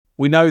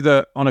we know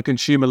that on a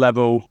consumer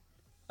level,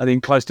 I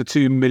think close to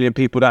 2 million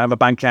people don't have a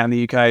bank account in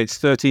the UK. It's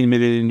 13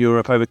 million in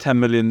Europe, over 10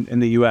 million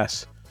in the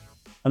US.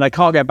 And they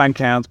can't get bank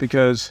accounts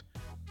because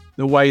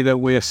the way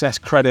that we assess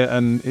credit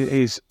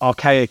is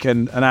archaic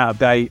and out of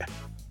date.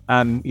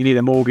 And you need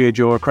a mortgage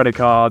or a credit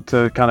card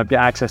to kind of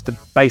get access to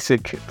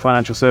basic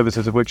financial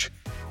services, of which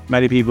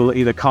many people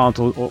either can't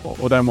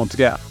or don't want to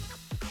get.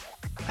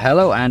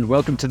 Hello and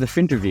welcome to the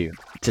Finterview.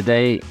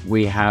 Today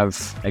we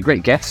have a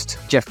great guest,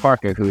 Jeff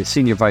Parker, who is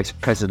Senior Vice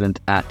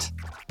President at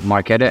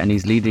Marketa, and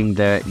he's leading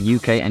the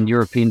UK and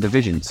European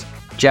divisions.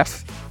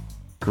 Jeff,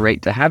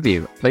 great to have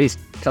you. Please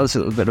tell us a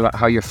little bit about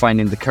how you're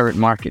finding the current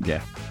market,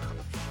 Jeff.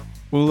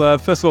 Well,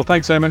 first of all,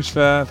 thanks so much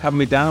for having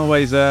me down.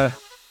 Always a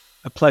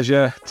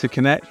pleasure to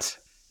connect.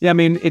 Yeah, I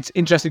mean, it's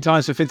interesting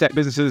times for fintech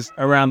businesses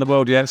around the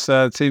world. Yes,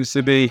 it seems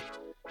to be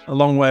a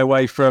long way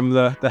away from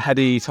the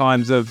heady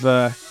times of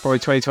probably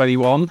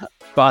 2021.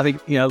 But I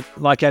think,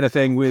 like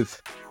anything,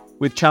 with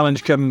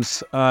challenge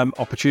comes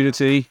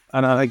opportunity.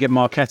 And I think at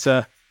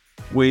Marqeta,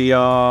 we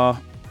are,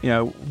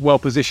 well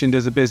positioned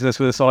as a business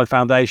with a solid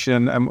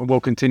foundation, and we'll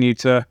continue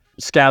to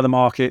scale the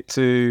market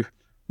to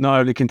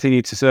not only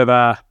continue to serve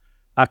our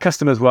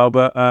customers well,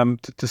 but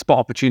to spot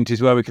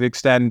opportunities where we can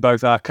extend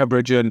both our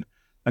coverage and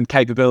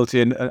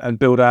capability and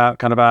build out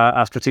kind of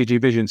our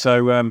strategic vision.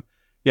 So,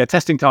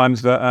 testing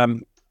times, but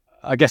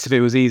I guess if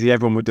it was easy,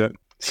 everyone would do it.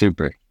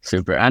 Super.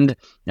 And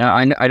now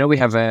I know we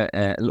have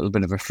a little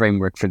bit of a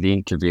framework for the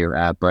interview,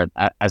 but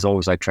as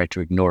always, I try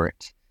to ignore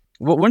it.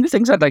 Well, one of the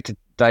things I'd like to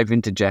dive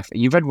into, Jeff,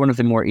 you've had one of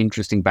the more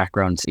interesting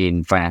backgrounds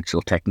in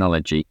financial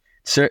technology.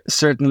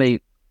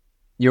 Certainly,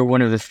 you're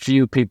one of the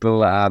few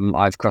people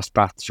I've crossed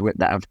paths with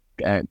that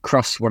have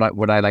crossed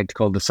what I like to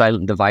call the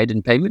silent divide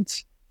in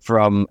payments,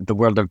 from the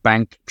world of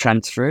bank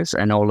transfers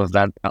and all of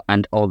that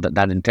and all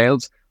that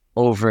entails,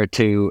 over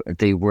to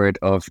the world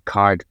of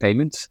card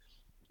payments.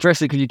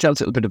 Firstly, could you tell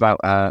us a little bit about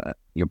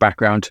your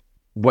background,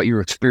 what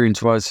your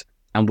experience was,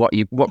 and what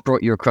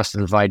brought you across the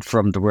divide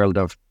from the world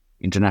of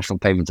international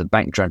payments and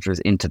bank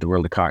transfers into the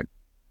world of card?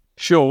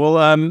 Sure.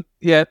 Well,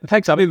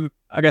 thanks. I've been,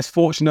 I guess,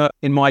 fortunate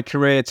in my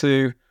career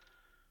to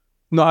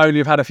not only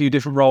have had a few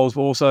different roles,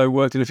 but also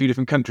worked in a few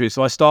different countries.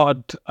 So I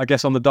started, I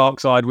guess, on the dark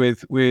side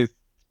with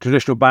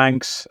traditional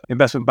banks,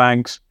 investment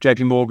banks,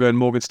 JP Morgan,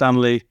 Morgan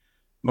Stanley,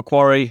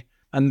 Macquarie.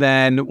 And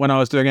then when I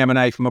was doing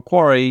M&A for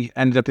Macquarie,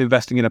 ended up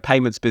investing in a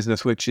payments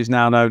business, which is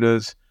now known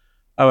as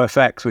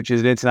OFX, which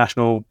is an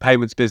international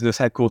payments business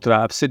headquartered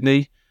out of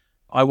Sydney.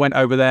 I went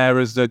over there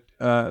as the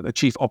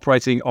chief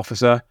operating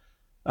officer,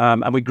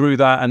 and we grew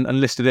that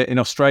and listed it in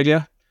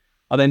Australia.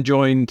 I then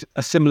joined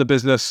a similar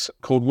business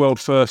called World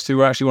First, who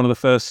were actually one of the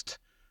first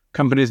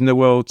companies in the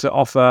world to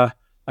offer,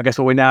 I guess,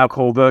 what we now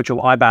call virtual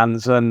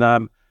IBANs.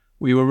 And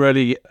we were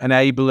really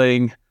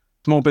enabling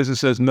small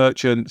businesses,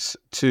 merchants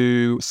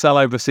to sell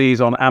overseas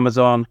on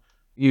Amazon,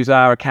 use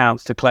our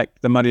accounts to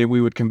collect the money, and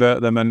we would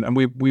convert them. And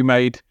we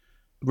made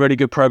really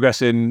good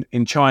progress in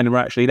China. We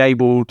actually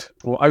enabled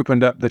or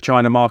opened up the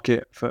China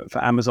market for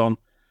Amazon.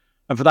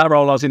 And for that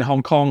role, I was in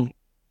Hong Kong.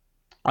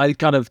 I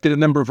kind of did a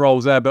number of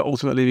roles there, but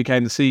ultimately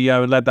became the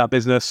CEO and led that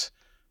business,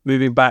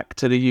 moving back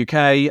to the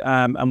UK.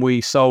 And we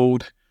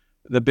sold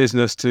the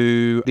business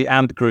to the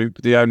Ant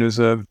Group, the owners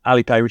of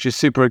Alipay, which is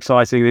super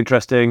exciting and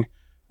interesting.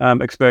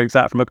 Experience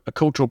that from a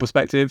cultural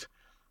perspective.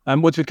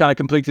 Once we kind of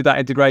completed that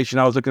integration,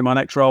 I was looking at my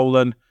next role,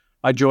 and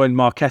I joined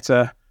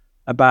Marqeta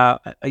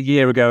about a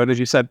year ago. And as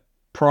you said,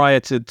 prior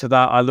to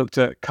that, I looked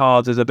at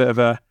cards as a bit of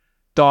a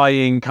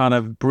dying kind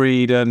of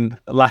breed and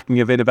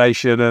lacking of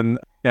innovation, and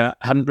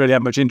hadn't really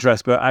had much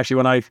interest. But actually,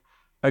 when I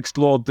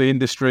explored the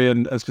industry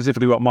and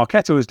specifically what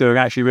Marqeta was doing,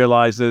 I actually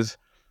realized there's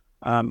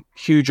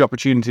huge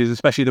opportunities,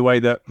 especially the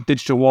way that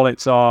digital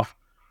wallets are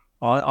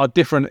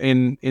different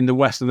in the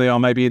West than they are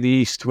maybe in the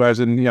East, whereas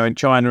in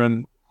China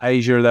and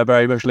Asia, they're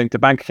very much linked to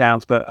bank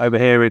accounts, but over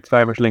here it's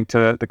very much linked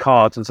to the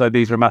cards. And so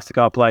Visa and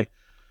MasterCard play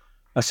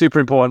a super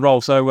important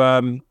role. So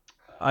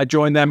I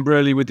joined them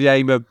really with the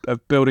aim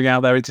of building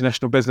out their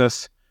international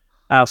business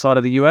outside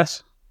of the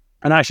US.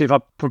 And actually, if I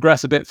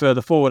progress a bit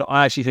further forward,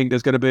 I actually think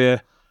there's going to be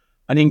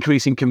an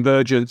increasing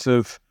convergence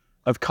of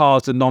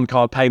cards and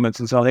non-card payments.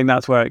 And so I think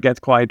that's where it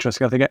gets quite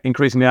interesting. I think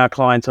increasingly our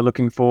clients are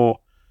looking for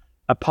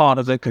a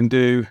partner that can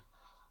do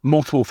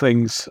multiple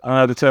things. I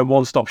know the term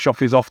one-stop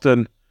shop is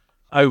often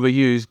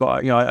overused,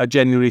 but I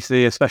genuinely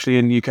see, especially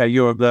in UK,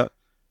 Europe, that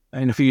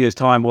in a few years'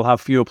 time we'll have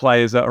fewer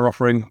players that are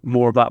offering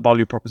more of that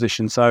value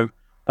proposition. So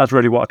that's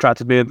really what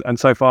attracted me, and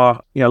so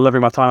far, loving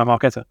my time at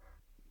Marqeta.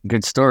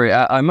 Good story.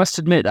 I must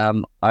admit,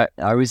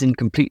 I was in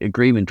complete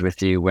agreement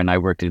with you when I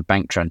worked in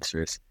bank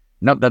transfers.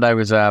 Not that I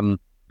was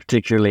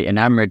particularly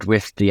enamored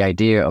with the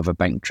idea of a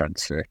bank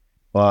transfer,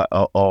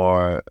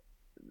 or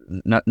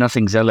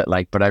nothing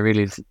zealot-like, but I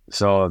really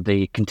saw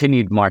the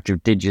continued march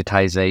of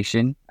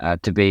digitization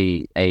to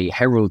be a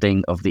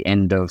heralding of the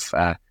end of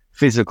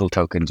physical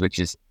tokens, which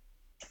is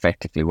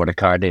effectively what a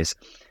card is.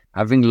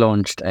 Having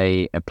launched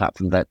a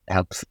platform that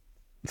helps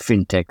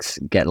fintechs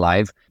get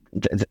live,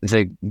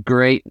 the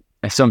great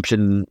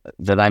assumption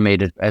that I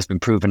made has been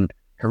proven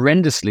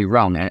horrendously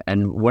wrong.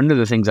 And one of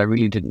the things I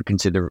really didn't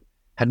consider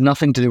had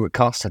nothing to do with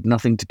cost, had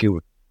nothing to do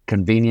with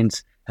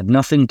convenience, had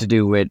nothing to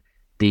do with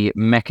the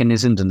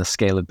mechanisms and the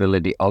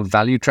scalability of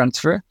value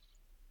transfer.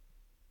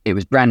 It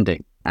was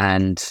branding.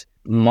 And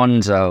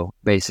Monzo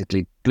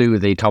basically blew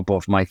the top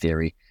off my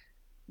theory.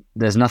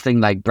 There's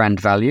nothing like brand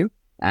value.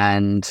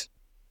 And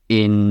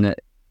in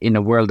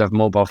a world of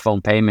mobile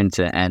phone payments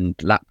and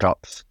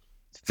laptops,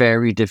 it's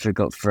very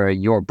difficult for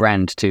your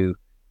brand to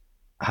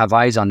have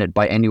eyes on it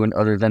by anyone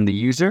other than the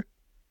user.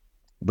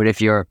 But if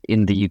you're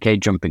in the UK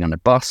jumping on a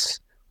bus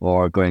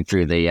or going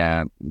through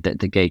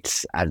the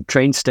gates at a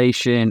train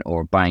station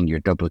or buying your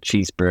double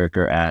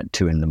cheeseburger at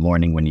 2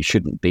 a.m. when you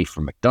shouldn't be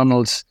from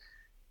McDonald's,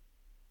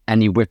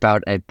 and you whip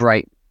out a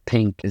bright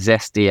pink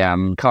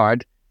zesty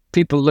card,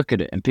 people look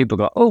at it and people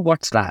go, oh,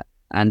 what's that?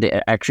 And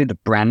actually the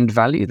brand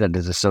value that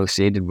is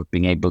associated with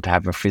being able to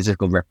have a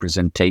physical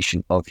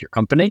representation of your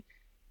company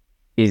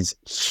is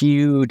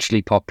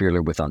hugely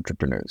popular with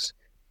entrepreneurs.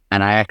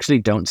 And I actually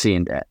don't see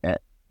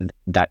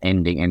that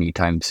ending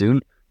anytime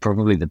soon.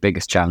 Probably the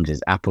biggest challenge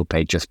is Apple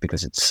Pay, just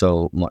because it's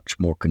so much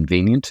more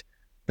convenient.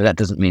 But that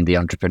doesn't mean the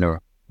entrepreneur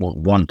won't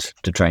want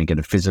to try and get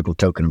a physical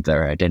token of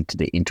their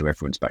identity into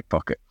everyone's back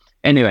pocket.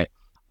 Anyway,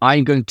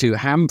 I'm going to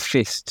ham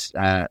fist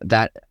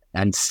that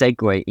and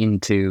segue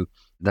into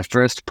the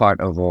first part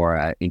of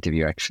our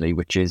interview, actually,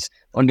 which is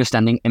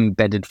understanding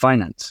embedded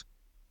finance.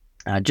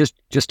 Just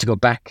to go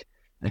back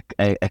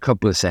a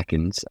couple of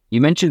seconds, you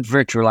mentioned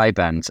virtual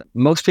IBANs.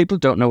 Most people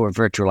don't know what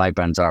virtual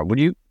IBANs are. Would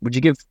you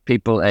give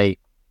people a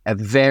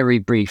very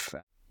brief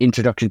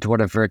introduction to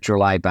what a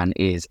virtual IBAN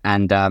is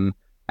and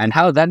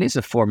how that is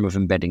a form of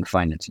embedding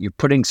finance? You're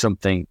putting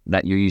something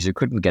that your user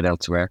couldn't get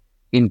elsewhere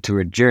into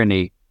a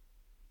journey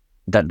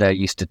that they're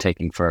used to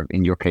taking for,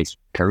 in your case,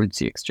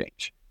 currency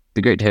exchange.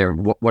 Be great to hear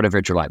what are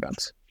virtual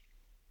IBANs.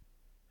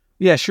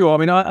 Yeah, sure. I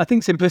mean, I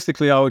think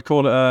simplistically, I would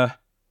call it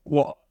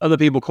what other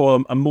people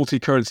call a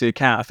multi-currency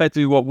account.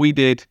 Effectively, what we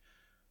did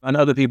and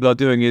other people are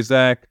doing is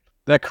they're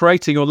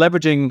creating or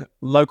leveraging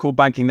local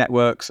banking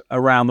networks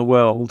around the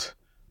world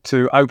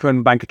to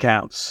open bank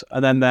accounts,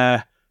 and then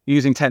they're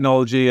using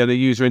technology and a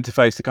user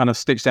interface to kind of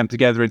stitch them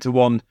together into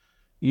one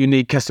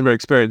unique customer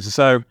experience.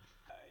 So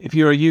if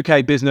you're a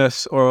UK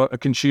business or a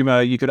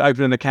consumer, you could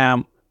open an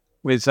account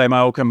with, say,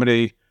 my old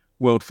company,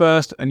 World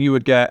First, and you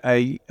would get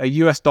a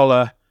US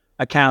dollar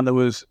account that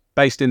was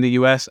based in the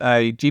US,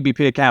 a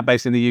GBP account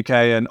based in the UK,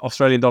 an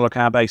Australian dollar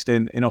account based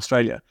in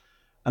Australia.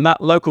 And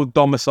that local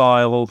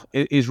domicile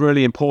is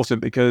really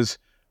important because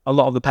a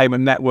lot of the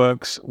payment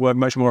networks work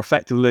much more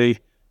effectively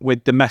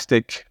with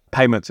domestic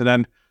payments. And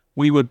then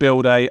we would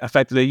build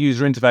effectively a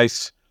user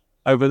interface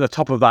over the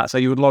top of that. So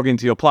you would log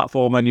into your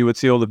platform and you would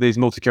see all of these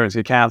multi-currency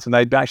accounts, and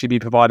they'd actually be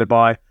provided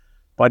by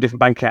different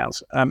bank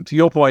accounts. To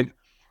your point,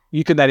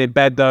 you can then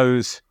embed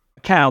those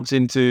accounts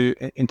into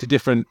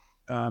different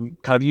kind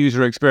of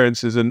user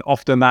experiences, and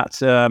often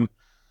that's in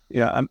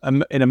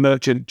a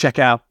merchant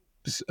checkout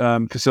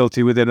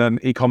facility within an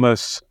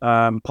e-commerce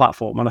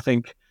platform. And I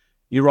think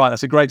you're right,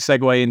 that's a great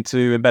segue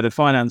into embedded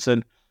finance.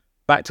 And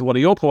back to one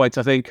of your points,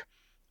 I think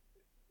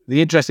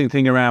the interesting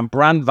thing around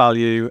brand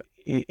value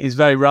is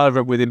very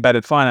relevant with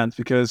embedded finance,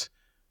 because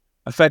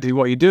effectively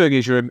what you're doing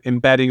is you're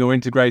embedding or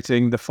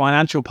integrating the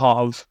financial part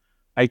of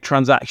a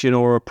transaction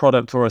or a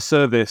product or a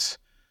service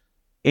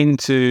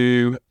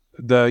into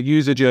the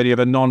user journey of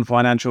a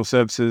non-financial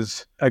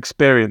services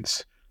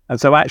experience. And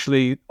so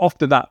actually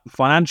often that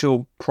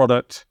financial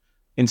product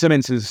in some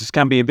instances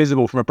can be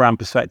invisible from a brand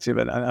perspective.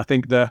 And I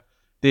think the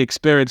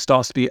experience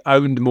starts to be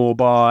owned more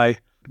by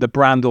the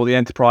brand or the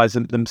enterprise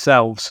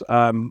themselves,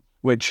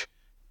 which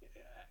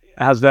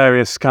has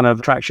various kind of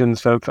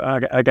attractions for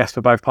I guess,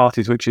 for both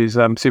parties, which is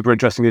super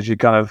interesting as you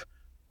kind of,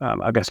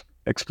 I guess,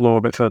 explore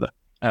a bit further.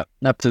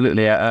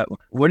 Absolutely.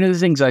 One of the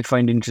things I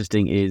find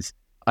interesting is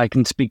I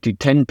can speak to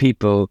 10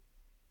 people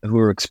who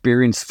are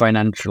experienced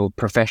financial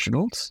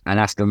professionals and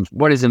ask them,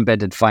 what is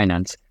embedded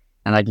finance?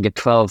 And I can get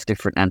 12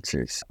 different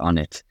answers on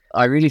it.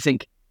 I really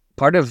think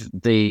part of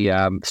the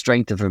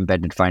strength of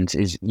embedded finance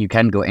is you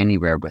can go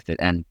anywhere with it.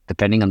 And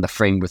depending on the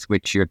frame with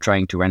which you're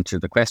trying to answer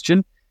the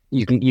question,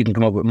 you can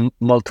come up with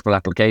multiple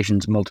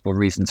applications, multiple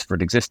reasons for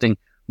it existing,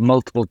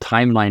 multiple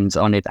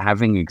timelines on it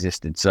having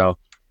existed. So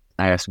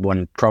I asked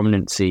one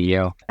prominent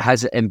CEO,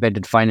 has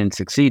embedded finance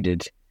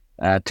succeeded?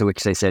 To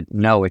which they said,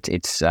 no,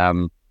 it's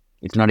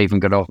not even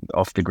got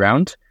off the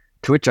ground.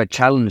 To which I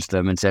challenged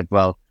them and said,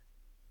 well,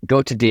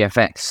 go to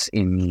DFS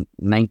in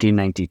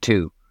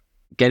 1992.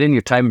 Get in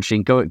your time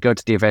machine, go to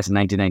DFS in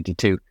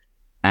 1992,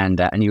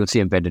 and you'll see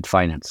embedded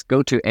finance.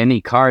 Go to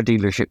any car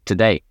dealership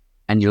today,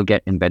 and you'll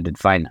get embedded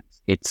finance.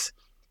 It's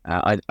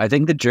I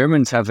think the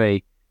Germans have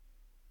a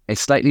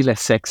slightly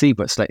less sexy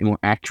but slightly more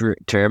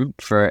accurate term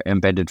for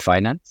embedded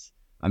finance.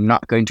 I'm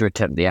not going to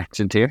attempt the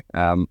accent here.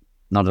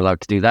 Not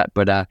allowed to do that,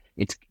 but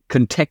it's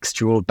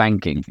contextual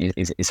banking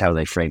is how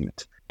they frame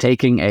it.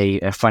 Taking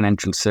a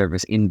financial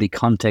service in the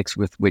context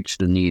with which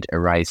the need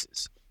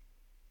arises.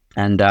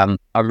 And I'm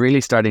really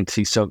starting to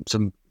see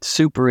some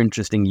super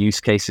interesting use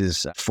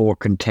cases for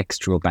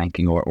contextual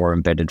banking or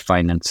embedded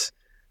finance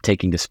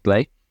taking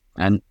display.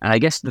 And I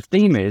guess the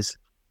theme is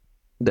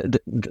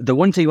the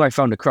one thing I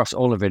found across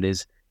all of it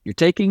is you're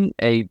taking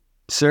a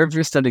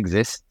service that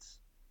exists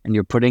and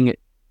you're putting it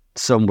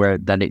somewhere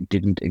that it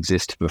didn't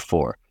exist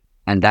before.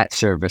 And that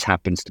service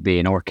happens to be,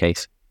 in our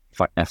case,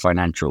 a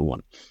financial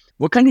one.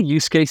 What kind of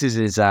use cases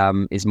is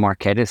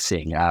Marqeta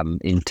seeing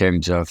in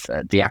terms of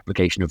the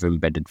application of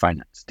embedded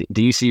finance?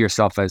 Do you see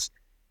yourself as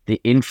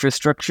the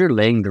infrastructure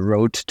laying the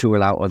road to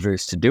allow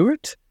others to do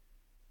it?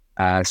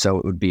 So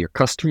it would be your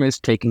customers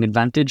taking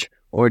advantage,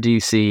 or do you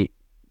see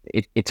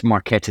it's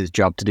Marqeta's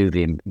job to do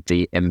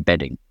the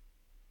embedding?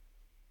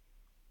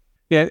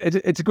 Yeah,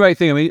 it's a great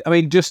thing. I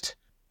mean, just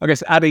I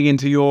guess adding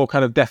into your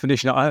kind of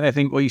definition, I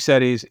think what you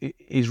said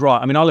is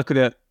right. I mean, I look at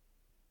it.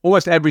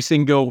 Almost every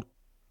single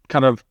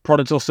kind of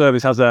product or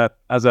service has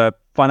a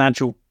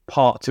financial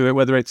part to it,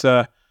 whether it's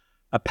a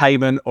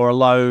payment or a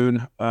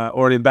loan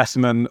or an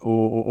investment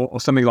or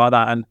something like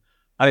that, and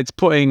it's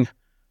putting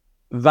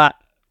that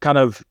kind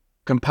of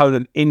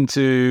component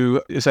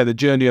into, say, the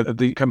journey of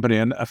the company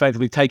and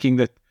effectively taking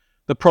the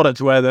product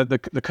to where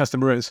the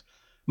customer is.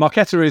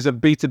 Marqeta is a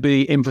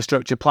B2B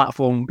infrastructure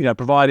platform,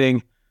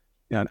 providing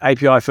an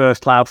API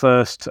first, cloud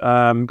first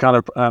kind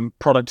of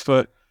product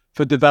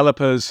for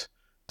developers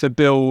to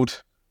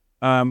build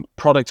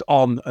products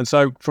on. And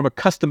so from a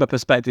customer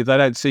perspective, they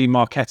don't see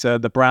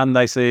Marqeta, the brand,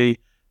 they see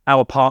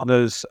our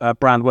partners'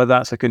 brand, whether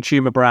that's a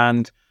consumer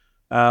brand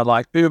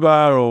like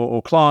Uber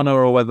or Klarna,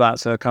 or whether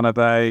that's a kind of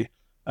a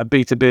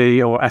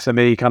B2B or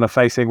SME kind of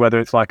facing, whether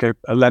it's like a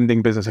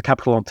lending business, a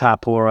capital on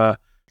tap, or a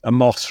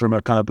MOS from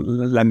a kind of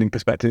lending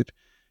perspective.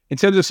 In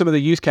terms of some of the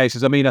use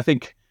cases, I mean, I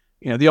think,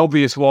 the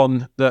obvious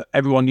one that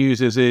everyone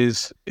uses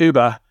is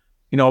Uber.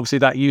 Obviously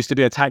that used to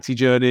be a taxi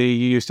journey.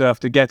 You used to have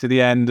to get to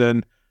the end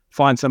and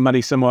find some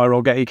money somewhere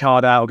or get your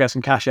card out or get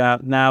some cash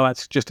out. Now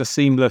it's just a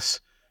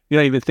seamless, you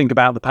don't even think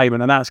about the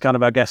payment. And that's kind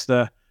of, I guess,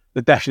 the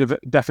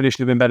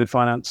definition of embedded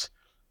finance.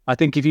 I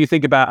think if you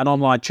think about an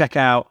online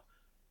checkout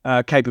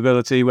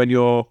capability when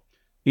you're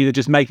either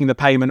just making the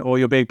payment or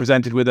you're being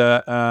presented with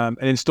an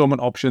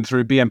installment option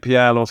through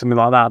BNPL or something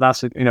like that,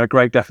 that's a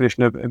great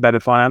definition of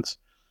embedded finance.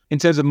 In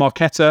terms of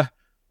Marqeta,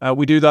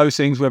 we do those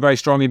things. We're very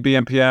strong in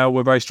BNPL.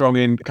 We're very strong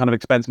in kind of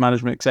expense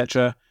management,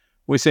 etc.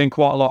 We're seeing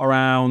quite a lot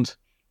around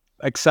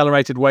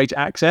accelerated wage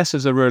access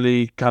as a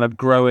really kind of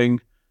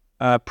growing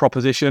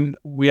proposition.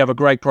 We have a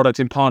great product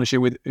in partnership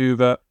with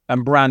Uber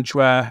and Branch,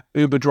 where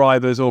Uber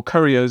drivers or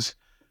couriers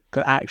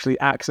can actually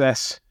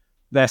access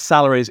their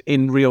salaries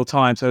in real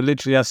time. So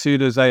literally as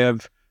soon as they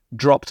have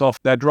dropped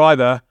off their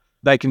driver,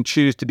 they can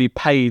choose to be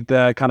paid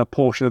their kind of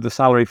portion of the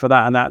salary for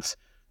that. And that's,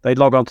 they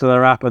log onto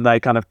their app and they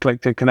kind of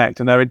click to connect,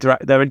 and they're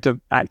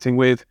interacting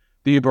with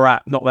the Uber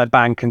app, not their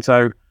bank. And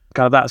so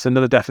kind of that's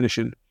another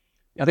definition.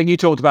 I think you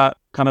talked about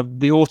kind of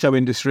the auto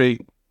industry.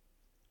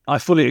 I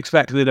fully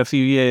expect within a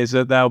few years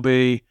that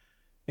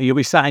you'll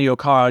be sat in your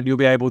car and you'll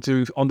be able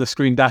to, on the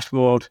screen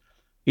dashboard,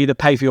 either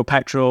pay for your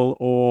petrol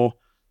or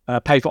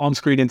pay for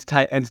on-screen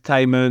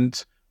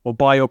entertainment, or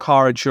buy your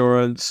car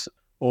insurance,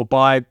 or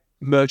buy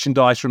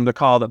merchandise from the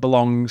car that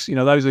belongs.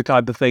 Those are the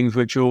kind of things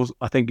which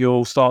I think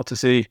you'll start to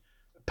see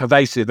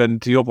pervasive.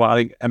 And to your point, I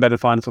think embedded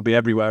finance will be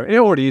everywhere. It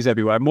already is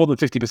everywhere. More than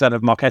 50%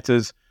 of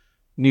Marqeta's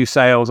new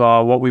sales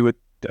are what we would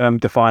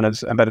define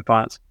as embedded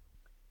finance.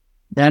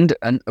 And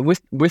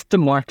with the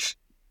march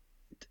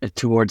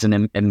towards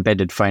an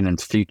embedded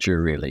finance future,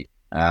 really,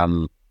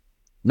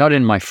 not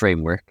in my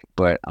framework,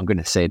 but I'm going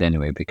to say it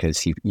anyway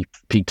because you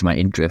piqued my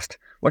interest.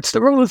 What's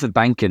the role of the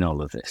bank in all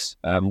of this?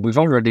 We've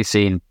already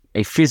seen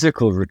a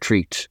physical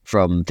retreat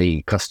from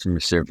the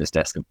customer service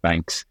desk of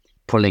banks,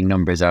 pulling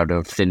numbers out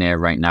of thin air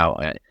right now.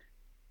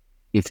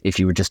 If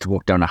you were just to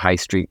walk down a high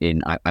street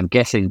I'm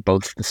guessing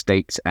both the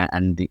States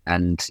and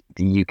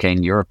the UK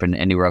and Europe and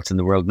anywhere else in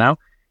the world now,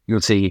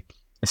 you'll see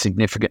a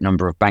significant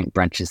number of bank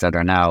branches that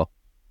are now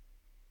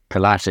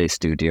Pilates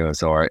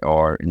studios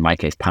or in my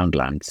case,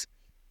 Poundlands.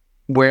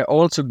 We're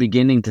also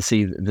beginning to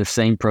see the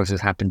same process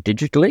happen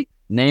digitally,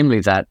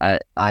 namely that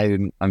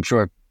I'm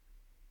sure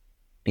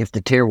if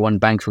the tier one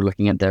banks were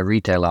looking at their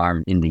retail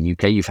arm in the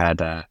UK, you've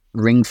had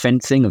ring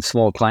fencing of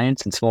small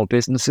clients and small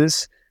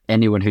businesses.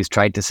 Anyone who's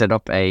tried to set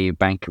up a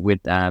bank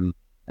with a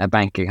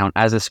bank account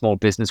as a small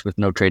business with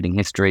no trading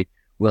history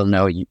will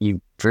know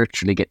you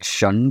virtually get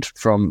shunned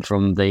from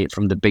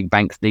the big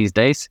banks these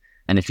days.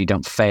 And if you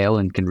don't fail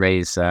and can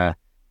raise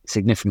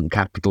significant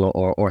capital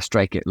or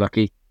strike it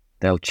lucky,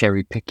 they'll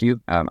cherry pick you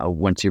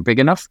once you're big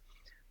enough.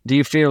 Do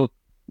you feel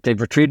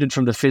they've retreated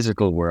from the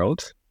physical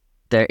world?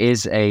 There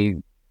is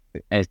an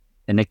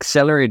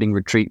accelerating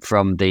retreat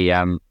from the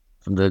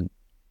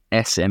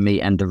SME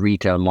and the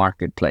retail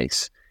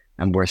marketplace,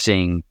 and we're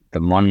seeing the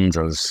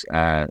Monzos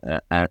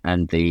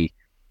and the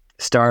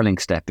Starling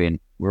step in.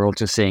 We're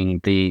also seeing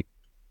the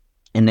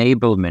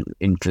enablement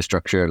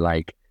infrastructure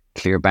like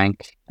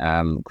Clearbank,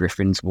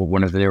 Griffin's were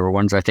one of the newer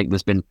ones. I think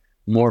there's been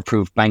more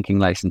approved banking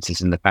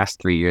licenses in the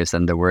past 3 years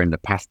than there were in the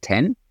past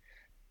 10.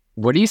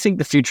 What do you think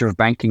the future of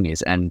banking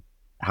is, and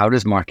what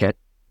is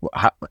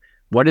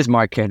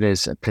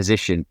Marqeta's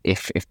position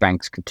if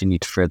banks continue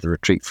to further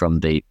retreat from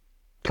the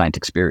client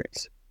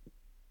experience?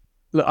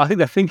 Look, I think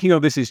the thinking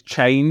of this has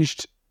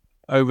changed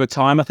over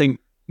time. I think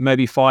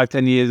maybe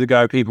 5-10 years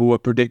ago, people were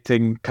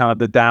predicting kind of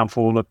the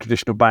downfall of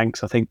traditional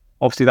banks. I think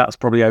obviously that's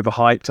probably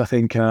overhyped. I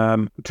think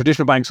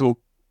traditional banks will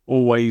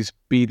always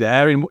be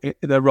there, and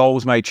their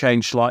roles may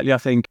change slightly. I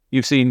think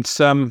you've seen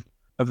some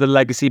of the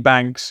legacy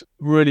banks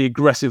really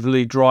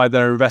aggressively drive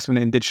their investment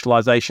in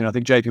digitalization. I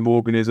think JP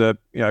Morgan is a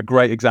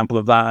great example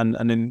of that,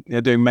 and in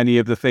doing many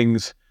of the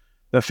things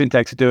that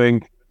fintechs are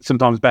doing,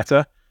 sometimes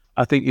better.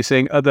 I think you're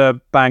seeing other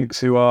banks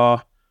who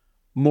are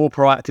more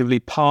proactively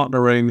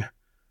partnering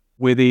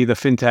with either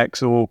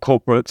fintechs or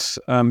corporates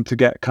to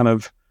get kind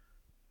of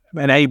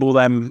enable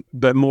them,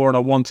 but more on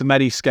a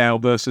one-to-many scale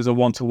versus a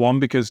one-to-one.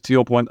 Because to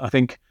your point, I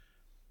think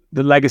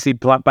the legacy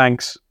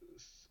banks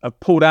have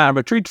pulled out and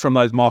retreated from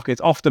those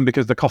markets, often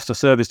because the cost of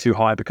service is too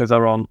high because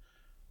they're on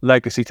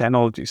legacy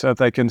technology. So if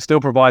they can still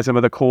provide some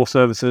of the core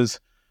services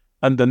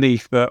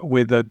underneath, but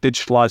with a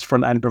digitalized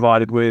front end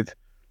provided with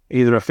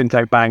either a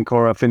fintech bank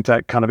or a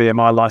fintech kind of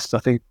EMI license, I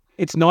think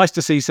it's nice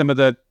to see some of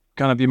the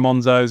kind of your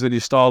Monzos and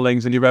your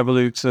Starlings and your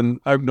Revoluts and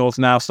Oak Norths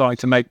now starting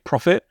to make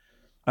profit,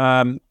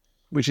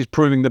 which is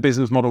proving the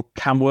business model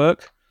can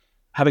work.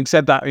 Having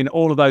said that, in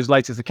all of those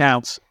latest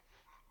accounts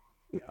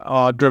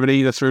are driven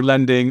either through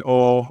lending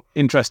or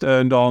interest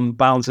earned on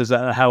balances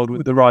that are held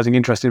with the rising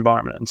interest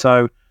environment. And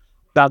so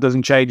that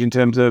doesn't change in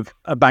terms of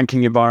a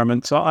banking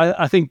environment. So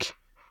I think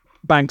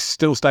banks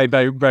still stay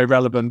very, very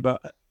relevant.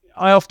 But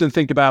I often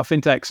think about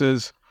fintechs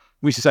as,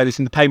 we used to say this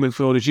in the payment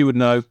field, as you would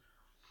know,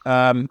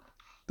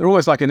 they're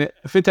almost like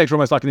fintechs are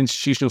almost like an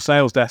institutional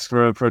sales desk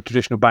for a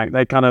traditional bank.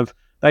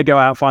 They go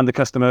out, find the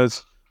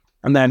customers,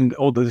 and then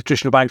all the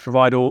traditional banks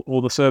provide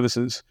all the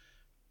services.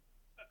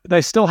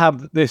 They still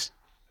have this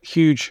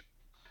huge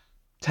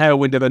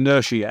tailwind of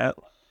inertia yet.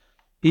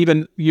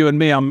 Even you and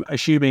me, I'm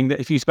assuming that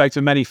if you spoke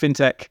to many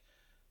fintech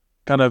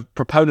kind of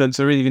proponents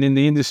or even in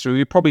the industry,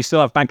 we probably still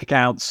have bank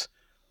accounts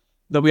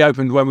that we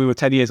opened when we were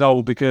 10 years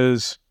old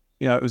because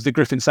it was the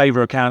Griffin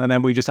Saver account, and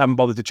then we just haven't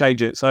bothered to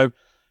change it. So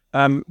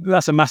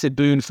that's a massive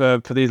boon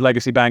for these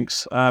legacy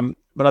banks.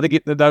 But I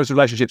think those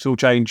relationships will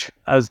change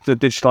as the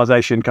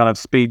digitalization kind of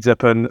speeds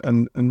up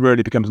and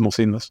really becomes more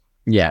seamless.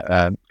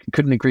 Yeah,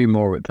 couldn't agree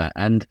more with that.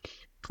 And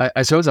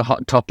I suppose a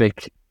hot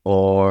topic,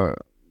 or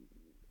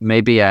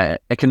maybe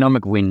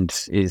economic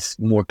wind, is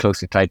more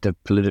closely tied to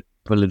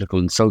political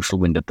and social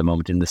wind at the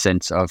moment, in the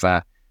sense of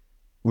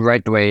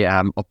right the way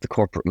up the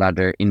corporate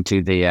ladder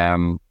into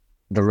the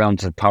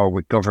realms of power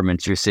with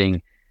governments. You're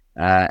seeing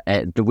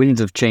the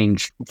winds of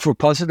change for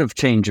positive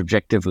change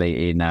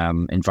objectively in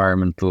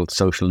environmental,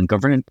 social and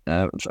governance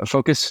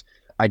focus.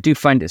 I do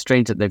find it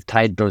strange that they've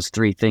tied those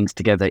three things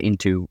together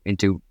into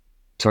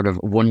sort of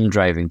one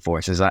driving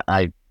force. As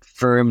I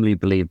firmly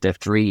believe they're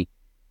three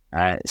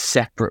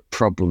separate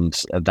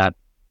problems that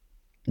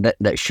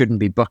shouldn't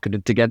be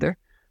bucketed together.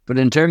 But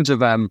in terms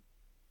of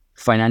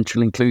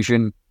financial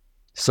inclusion,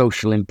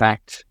 social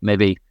impact,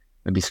 maybe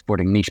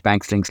supporting niche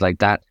banks, things like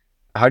that,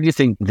 how do you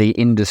think the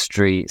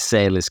industry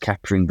sale is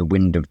capturing the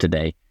wind of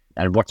today?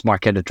 And what's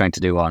Marketa trying to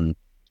do on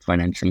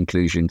financial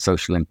inclusion,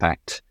 social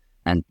impact,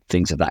 and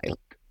things of that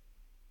ilk?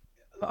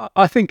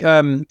 I think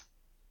one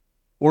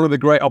of the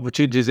great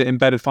opportunities that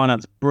embedded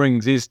finance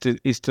brings is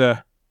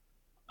to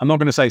I'm not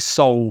going to say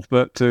solve,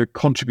 but to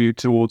contribute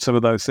towards some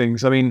of those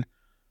things. I mean,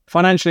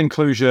 financial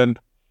inclusion,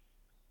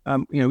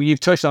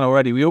 you've touched on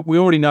already. We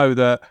already know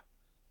that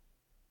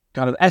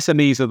kind of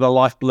SMEs are the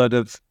lifeblood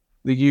of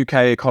the UK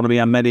economy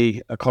and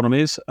many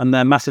economies, and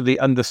they're massively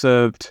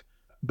underserved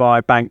by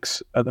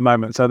banks at the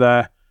moment. So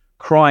they're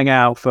crying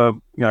out for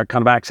kind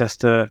of access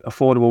to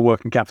affordable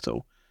working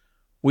capital.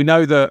 We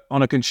know that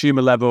on a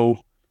consumer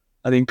level,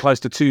 I think close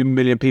to 2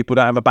 million people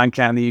don't have a bank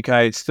account in the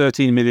UK. It's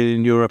 13 million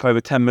in Europe,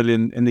 over 10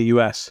 million in the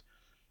US.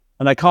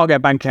 And they can't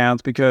get bank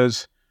accounts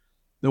because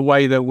the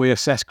way that we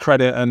assess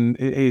credit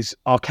is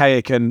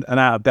archaic and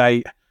out of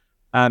date.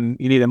 And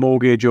you need a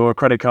mortgage or a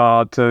credit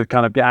card to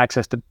kind of get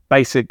access to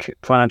basic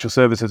financial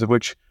services, of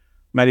which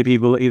many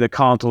people either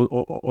can't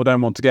or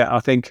don't want to get. I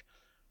think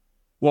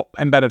what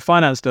embedded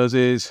finance does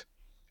is,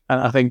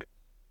 and I think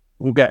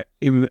we'll get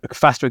even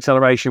faster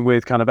acceleration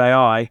with kind of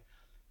AI,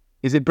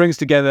 is it brings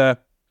together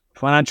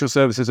financial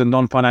services and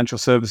non-financial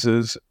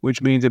services,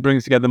 which means it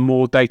brings together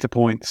more data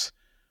points,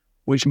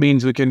 which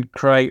means we can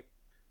create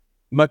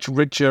much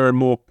richer and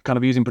more kind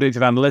of using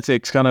predictive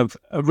analytics, kind of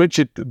a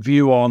richer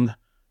view on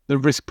the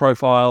risk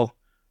profile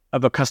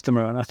of a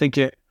customer. And I think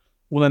it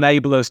will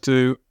enable us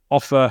to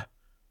offer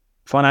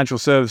financial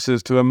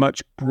services to a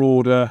much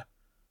broader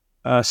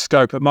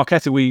scope. At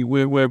Marketa,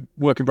 we're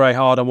working very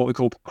hard on what we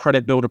call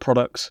credit builder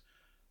products,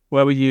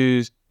 where we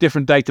use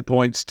different data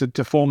points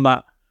to form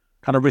that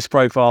kind of risk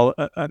profile,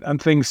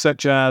 and things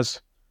such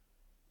as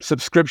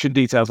subscription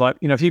details. Like,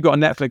 if you've got a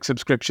Netflix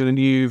subscription and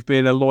you've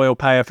been a loyal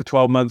payer for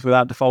 12 months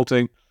without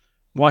defaulting,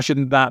 why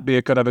shouldn't that be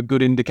a kind of a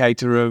good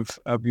indicator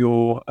of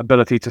your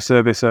ability to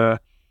service a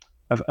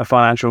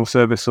financial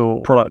service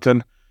or product?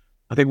 And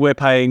I think we're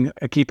playing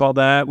a key part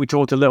there. We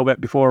talked a little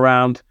bit before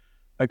around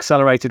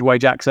accelerated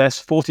wage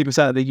access.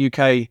 40% of the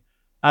UK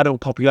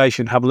adult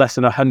population have less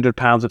than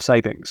 £100 of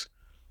savings.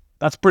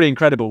 that's pretty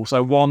incredible.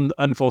 So one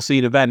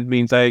unforeseen event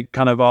means they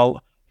kind of are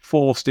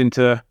forced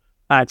into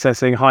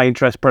accessing high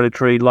interest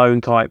predatory loan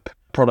type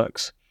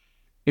products.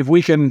 If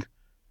we can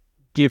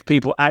give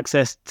people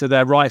access to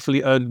their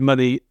rightfully earned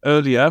money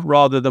earlier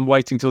rather than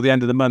waiting till the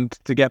end of the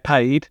month to get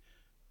paid,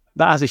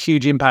 that has a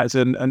huge impact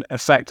and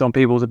effect on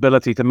people's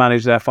ability to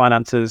manage their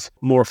finances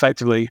more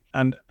effectively.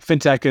 And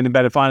fintech and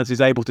embedded finance is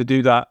able to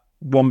do that,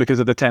 one, because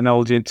of the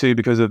technology, and two,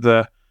 because of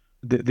the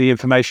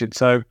information.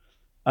 So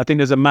I think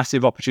there's a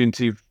massive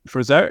opportunity for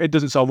us there. It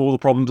doesn't solve all the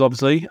problems,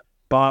 obviously,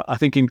 but I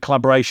think in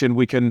collaboration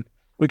we can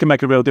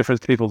make a real difference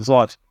to people's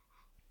lives.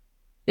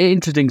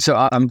 Interesting.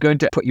 So I'm going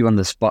to put you on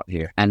the spot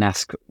here and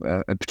ask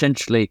a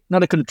potentially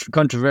not a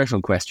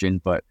controversial question,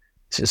 but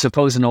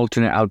suppose an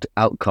alternate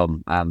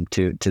outcome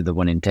to the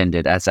one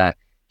intended, as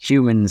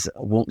humans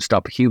won't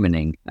stop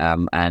humaning,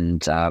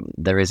 and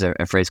there is a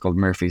phrase called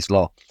Murphy's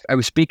Law. I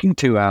was speaking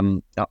to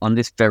on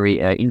this very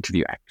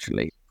interview,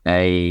 actually,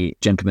 a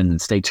gentleman in the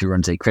States who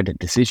runs a credit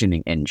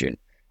decisioning engine,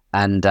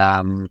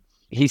 and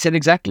he said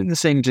exactly the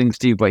same things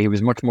to you, but he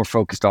was much more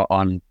focused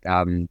on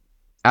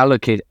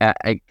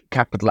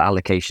capital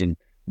allocation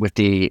with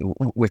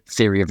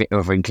theory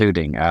of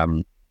including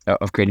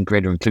of creating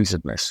greater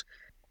inclusiveness.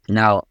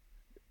 Now,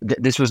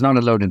 this was not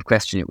a loaded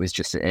question; it was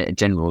just a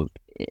general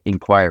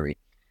inquiry.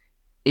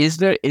 Is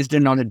there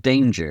not a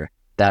danger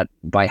that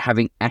by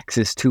having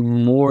access to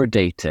more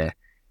data,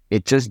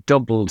 it just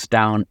doubles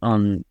down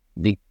on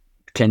the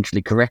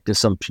potentially correct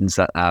assumptions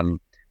that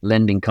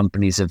lending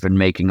companies have been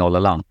making all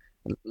along?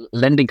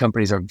 Lending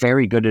companies are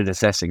very good at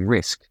assessing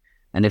risk,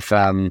 and if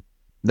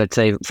let's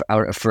say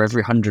for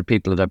every 100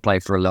 people that apply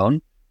for a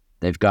loan,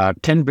 they've got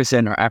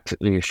 10% are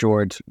absolutely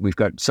assured, we've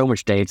got so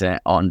much data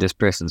on this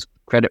person's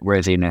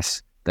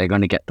creditworthiness, they're going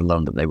to get the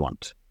loan that they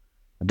want.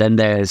 And then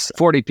there's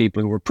 40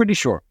 people who are pretty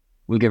sure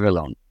we'll give a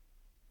loan.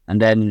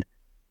 And then,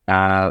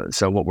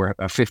 so what we're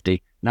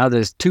 50. Now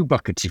there's two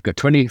buckets. You've got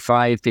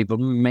 25 people,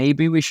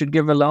 maybe we should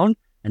give a loan,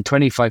 and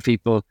 25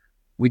 people,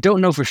 we don't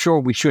know for sure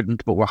we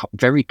shouldn't, but we're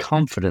very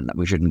confident that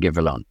we shouldn't give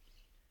a loan.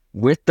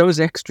 With those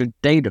extra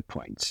data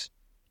points,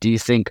 do you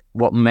think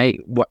what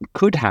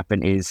could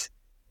happen is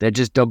they're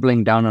just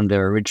doubling down on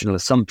their original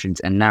assumptions,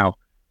 and now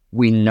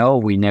we know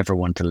we never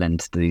want to lend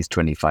to these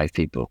 25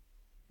 people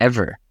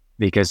ever,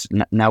 because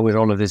now with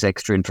all of this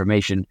extra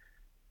information,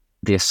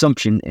 the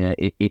assumption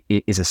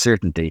is a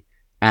certainty,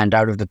 and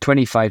out of the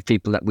 25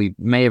 people that we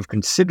may have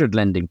considered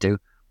lending to,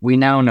 we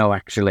now know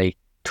actually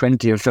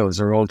 20 of those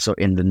are also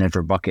in the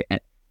never bucket,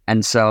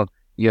 and so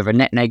you have a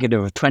net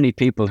negative of 20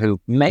 people who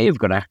may have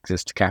got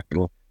access to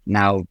capital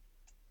now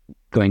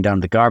going down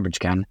the garbage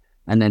can,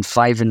 and then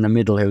 5 in the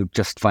middle who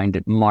just find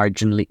it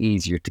marginally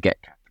easier to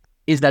get capital.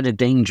 Is that a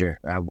danger?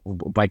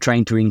 By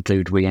trying to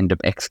include, we end up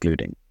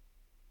excluding.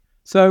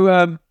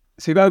 So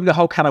you've opened the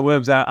whole can of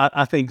worms out,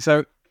 I think.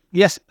 So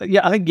yes,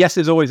 I think yes,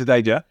 there's always a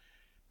danger.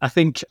 I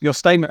think your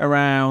statement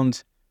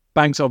around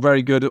banks are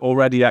very good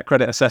already at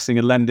credit assessing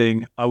and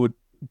lending, I would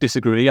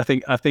disagree. I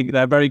think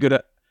they're very good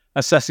at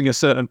assessing a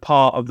certain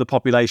part of the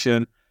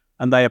population,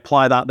 and they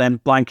apply that then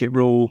blanket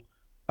rule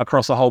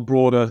across a whole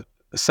broader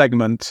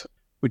segment,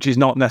 which is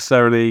not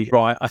necessarily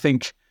right. I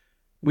think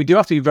we do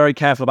have to be very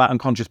careful about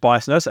unconscious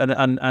biasness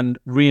and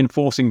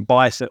reinforcing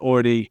bias that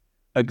already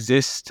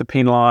exists to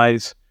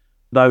penalise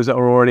those that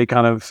are already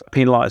kind of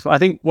penalised. But I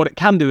think what it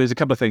can do is a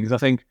couple of things. I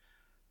think,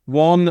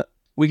 one,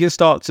 we can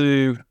start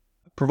to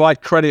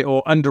provide credit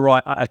or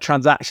underwrite at a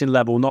transaction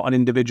level, not an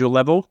individual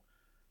level.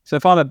 So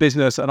if I'm a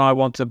business and I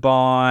want to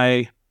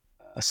buy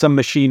some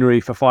machinery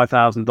for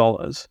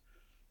 $5,000,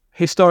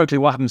 historically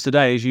what happens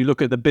today is you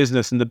look at the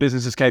business and the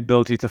business's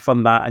capability to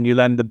fund that, and you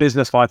lend the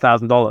business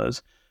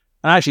 $5,000,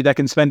 and actually they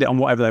can spend it on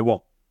whatever they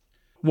want.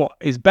 What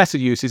is better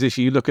use is if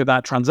you look at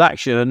that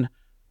transaction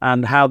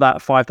and how that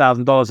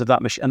 $5,000 of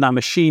that that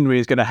machinery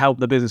is going to help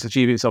the business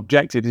achieve its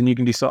objectives, and you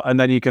can decide, and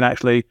then you can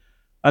actually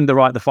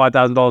underwrite the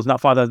 $5,000, and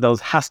that $5,000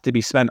 has to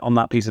be spent on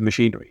that piece of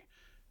machinery.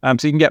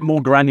 So you can get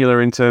more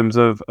granular in terms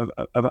of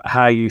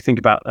how you think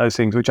about those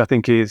things, which I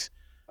think is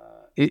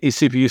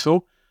super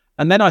useful.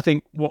 And then I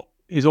think what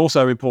is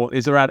also important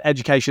is around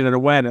education and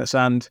awareness.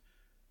 And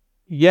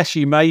yes,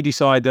 you may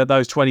decide that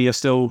those 20 are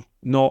still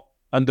not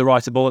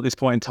underwritable at this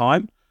point in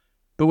time,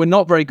 but we're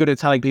not very good at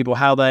telling people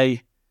how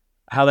they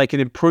can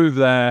improve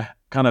their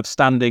kind of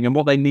standing and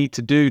what they need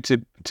to do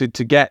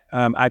to get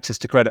access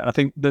to credit. I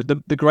think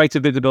the greater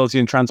visibility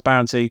and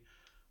transparency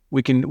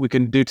we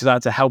can do to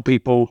that to help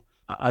people,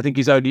 I think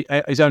is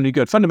only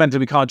good. Fundamentally,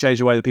 we can't change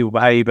the way that people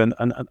behave and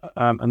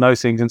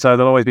those things, and so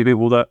there'll always be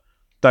people that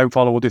don't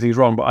follow or do things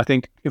wrong. But I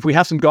think if we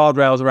have some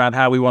guardrails around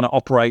how we want to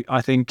operate,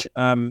 I think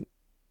in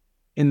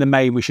the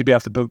main we should be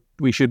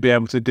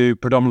able to do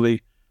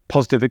predominantly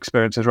positive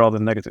experiences rather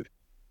than negative.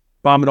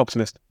 But I'm an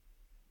optimist.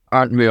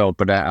 Aren't we all?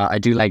 But I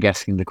do like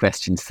asking the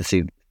questions to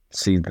see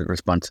the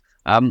response.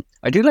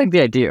 I do like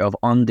the idea of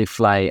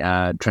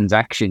on-the-fly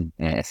transaction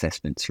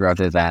assessments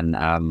rather than.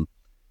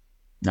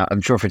 Now,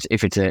 I'm sure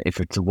if it's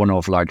a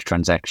one-off large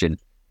transaction,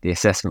 the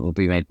assessment will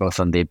be made both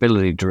on the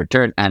ability to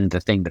return and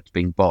the thing that's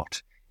being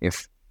bought.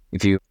 If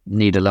if you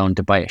need a loan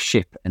to buy a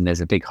ship and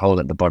there's a big hole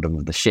at the bottom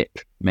of the ship,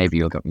 maybe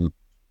you'll go,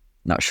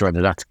 not sure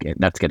that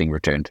that's getting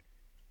returned.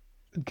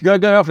 Go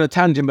off on a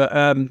tangent, but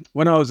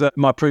when I was at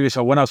my previous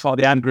role, when I was part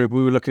of the Ant Group,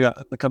 we were looking at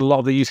a lot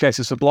of the use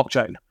cases for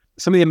blockchain.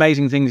 Some of the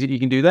amazing things that you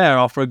can do there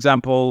are, for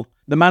example,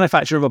 the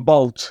manufacturer of a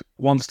bolt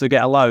wants to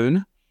get a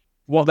loan.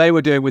 What they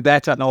were doing with their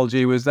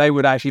technology was they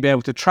would actually be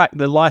able to track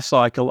the life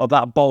cycle of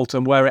that bolt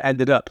and where it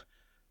ended up.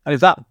 And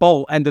if that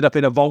bolt ended up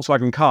in a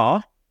Volkswagen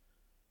car,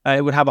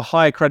 it would have a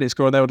higher credit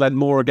score and they would lend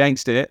more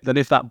against it than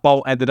if that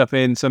bolt ended up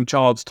in some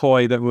child's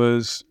toy that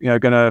was,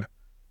 going to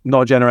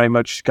not generate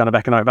much kind of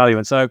economic value.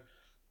 And so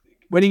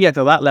when you get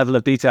to that level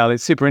of detail,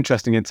 it's super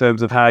interesting in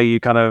terms of how you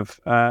kind of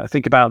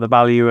think about the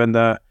value and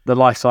the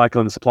life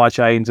cycle and the supply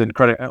chains and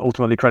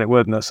ultimately credit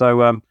worthiness.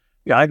 So I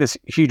think there's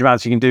huge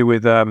amounts you can do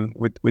with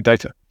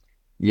data.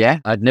 Yeah,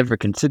 I'd never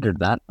considered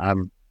that.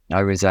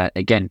 I was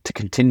again, to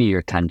continue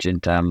your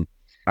tangent.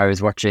 I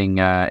was watching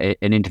an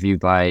interview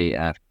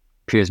by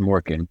Piers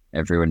Morgan,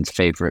 everyone's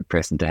favorite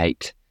person to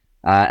hate,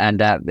 and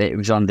it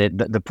was on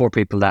the poor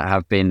people that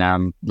have been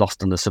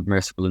lost on the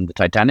submersible in the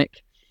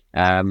Titanic.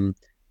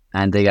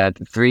 And they had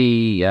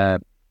three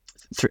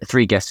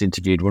guests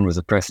interviewed. One was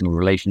a personal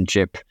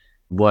relationship.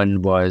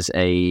 One was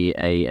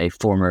a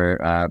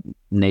former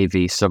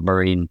Navy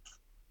submarine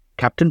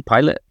captain,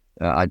 pilot.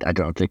 I don't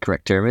know what the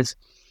correct term is.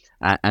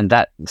 And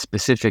that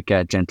specific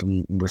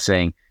gentleman was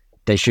saying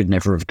they should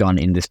never have gone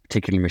in this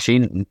particular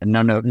machine.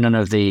 None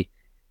of the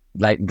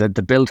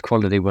build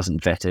quality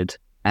wasn't vetted,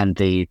 and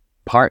the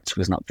parts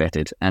was not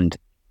vetted. And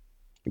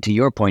to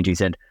your point, he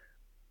said,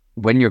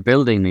 when you're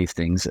building these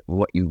things,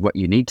 what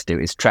you need to do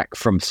is track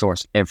from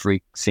source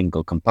every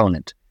single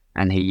component.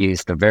 And he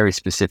used a very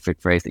specific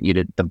phrase that you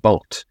did, the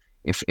bolt.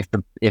 If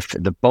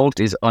the bolt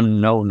is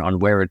unknown on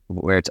where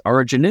its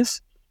origin is,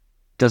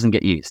 it doesn't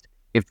get used.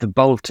 If the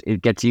bolt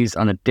it gets used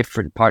on a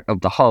different part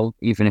of the hull,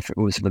 even if it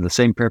was for the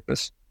same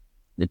purpose,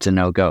 it's a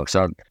no-go.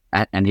 So,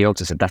 and he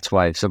also said that's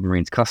why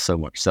submarines cost so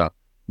much. So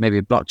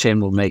maybe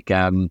blockchain will make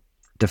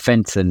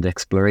defense and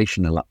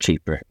exploration a lot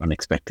cheaper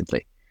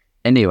unexpectedly.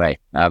 Anyway,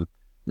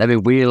 let me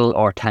wheel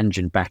our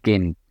tangent back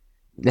in.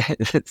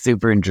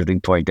 Super interesting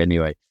point.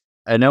 Anyway,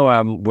 I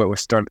know we're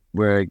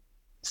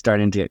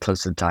starting to get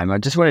close to the time. I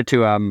just wanted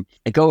to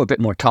go a bit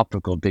more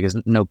topical because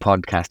no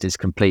podcast is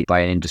complete by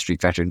an industry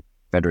veteran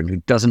who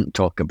doesn't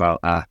talk about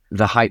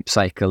the hype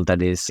cycle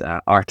that is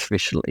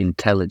artificial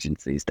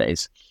intelligence these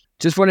days.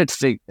 Just wanted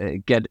to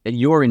get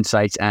your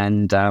insights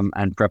and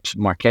perhaps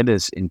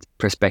Marketa's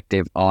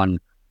perspective on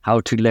how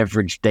to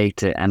leverage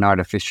data and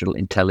artificial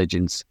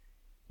intelligence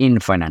in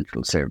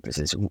financial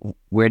services.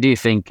 Where do you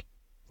think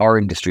our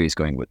industry is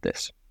going with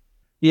this?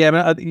 Yeah,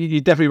 I mean,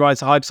 you're definitely right.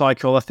 It's a hype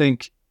cycle. I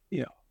think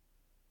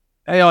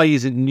AI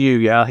isn't new.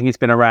 Yeah, I think it's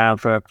been around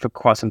for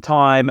quite some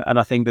time, and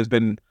I think there's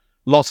been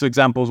lots of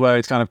examples where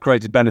it's kind of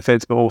created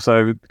benefits, but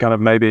also kind of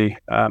maybe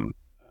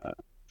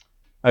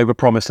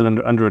overpromised and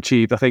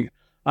underachieved. I think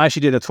I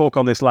actually did a talk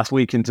on this last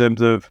week in terms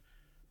of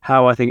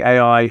how I think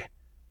AI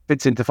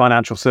fits into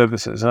financial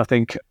services, and I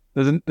think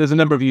there's a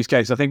number of use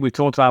cases. I think we've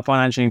talked about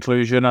financial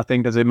inclusion. I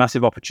think there's a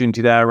massive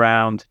opportunity there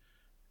around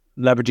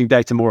leveraging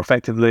data more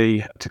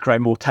effectively to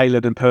create more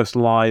tailored and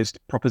personalized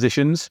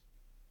propositions.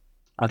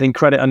 I think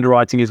credit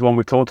underwriting is one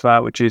we've talked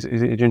about, which is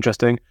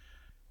interesting.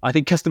 I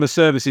think customer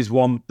service is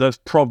one that's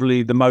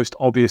probably the most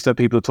obvious that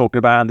people are talking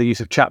about, and the use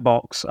of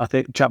chatbots. I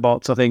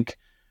think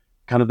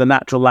kind of the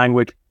natural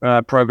language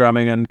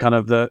programming and kind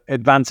of the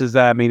advances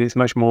there mean it's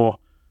much more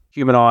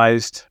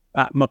humanized.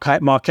 At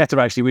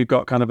Marqeta, actually, we've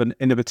got kind of an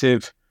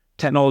innovative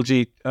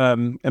technology,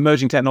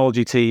 emerging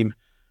technology team.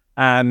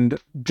 And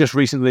just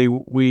recently,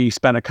 we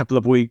spent a couple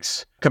of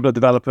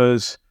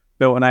developers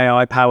built an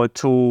AI-powered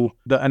tool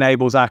that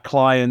enables our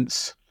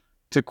clients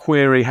to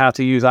query how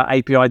to use our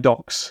API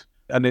docs.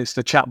 And it's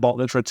the chatbot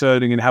that's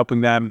returning and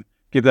helping them,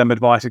 give them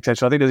advice,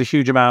 etc. I think there's a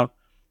huge amount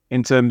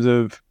in terms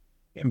of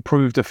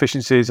improved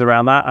efficiencies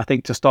around that. I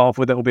think to start off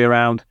with, it will be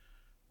around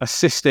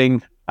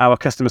assisting our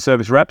customer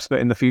service reps, but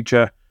in the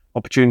future,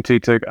 opportunity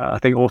to, I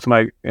think,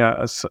 automate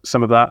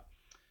some of that.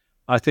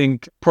 I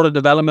think product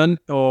development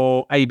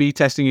or A/B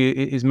testing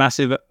is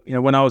massive.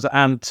 When I was at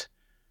Ant,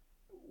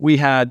 we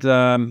had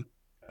at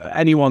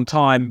any one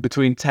time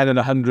between 10 and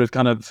 100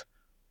 kind of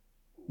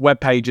web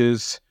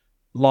pages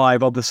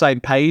live on the same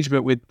page,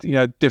 but with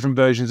different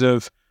versions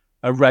of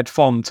a red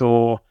font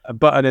or a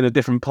button in a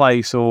different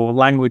place or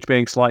language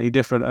being slightly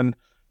different. And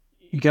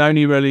you can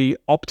only really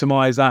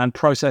optimize that and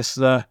process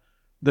the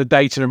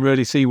data and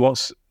really see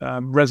what's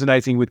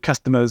resonating with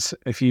customers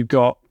if you've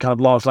got kind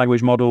of large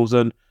language models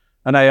and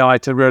an AI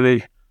to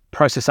really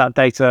process that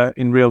data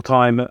in real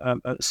time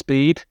at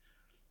speed.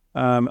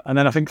 And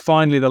then I think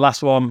finally the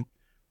last one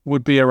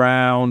would be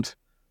around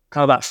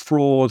kind of that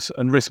fraud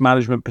and risk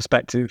management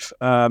perspective.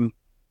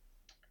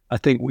 I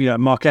think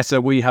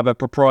Marketa, we have a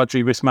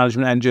proprietary risk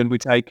management engine. We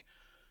take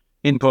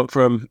input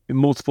from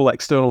multiple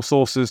external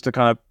sources to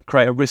kind of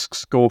create a risk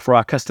score for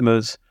our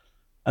customers.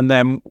 And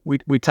then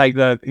we take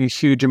these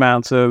huge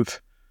amounts of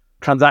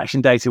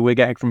transaction data we're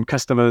getting from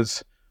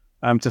customers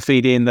to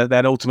feed in that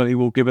then ultimately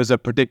will give us a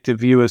predictive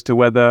view as to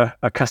whether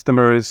a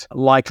customer is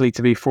likely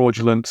to be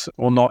fraudulent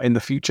or not in the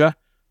future.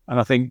 And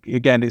I think,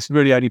 again, it's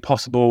really only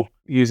possible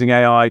using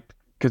AI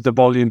because the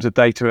volumes of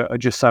data are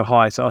just so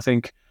high. So I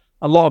think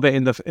a lot of it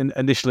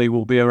initially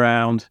will be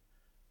around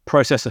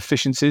process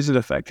efficiencies and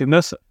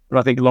effectiveness. But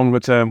I think longer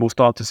term, we'll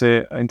start to see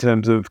it in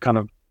terms of kind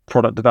of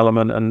product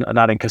development and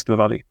adding customer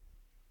value.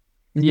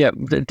 Yeah,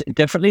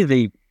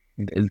 definitely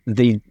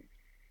the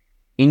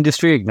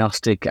industry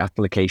agnostic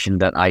application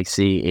that I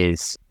see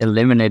is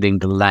eliminating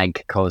the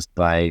lag caused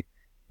by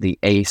the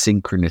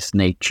asynchronous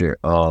nature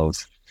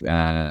of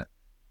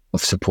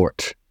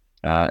support.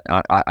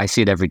 I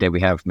see it every day.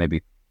 We have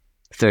maybe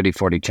 30,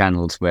 40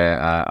 channels where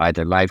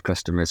either live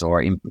customers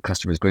or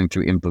customers going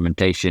through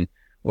implementation,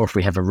 or if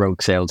we have a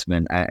rogue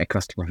salesman, a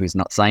customer who's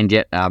not signed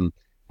yet,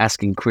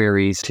 asking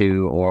queries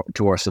to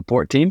our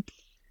support team.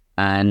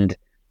 And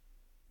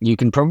you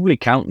can probably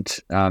count,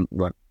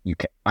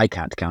 I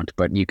can't count,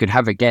 but you could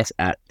have a guess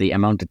at the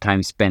amount of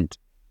time spent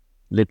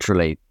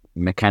literally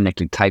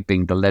mechanically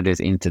typing the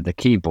letters into the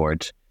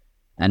keyboard,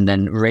 and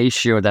then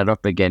ratio that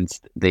up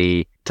against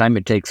the time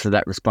it takes for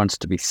that response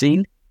to be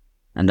seen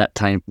and that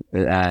time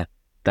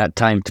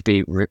to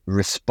be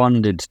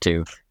responded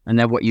to. And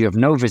then what you have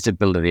no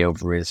visibility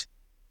over is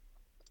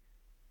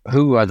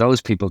who are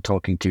those people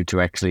talking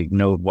to actually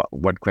know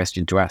what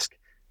question to ask.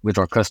 With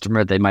our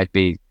customer, they might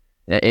be,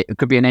 it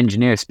could be an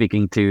engineer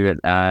speaking to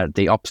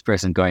the ops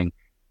person going,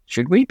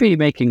 should we be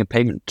making a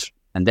payment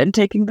and then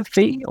taking the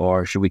fee,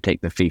 or should we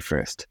take the fee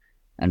first?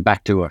 And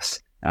back to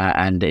us.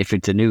 And if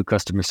it's a new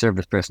customer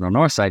service person on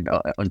our side,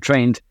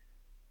 untrained,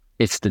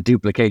 it's the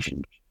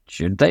duplication.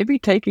 Should they be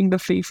taking the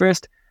fee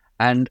first?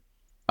 And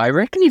I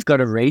reckon you've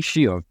got a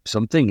ratio of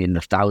something in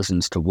the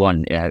thousands to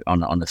one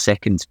on a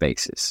seconds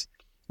basis.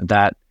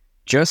 That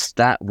just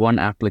that one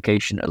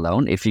application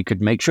alone, if you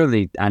could make sure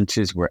the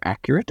answers were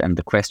accurate and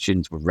the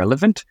questions were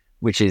relevant,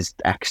 which is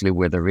actually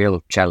where the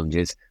real challenge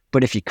is.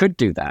 But if you could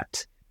do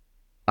that,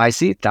 I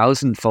see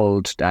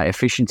 1,000-fold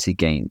efficiency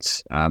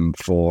gains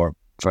for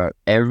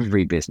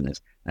every business.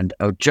 And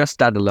just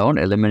that alone,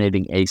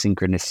 eliminating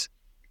asynchronous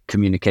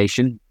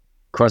communication,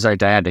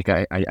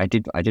 quasi-dyadic.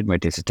 I did my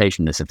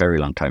dissertation this a very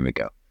long time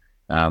ago.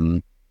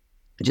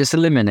 Just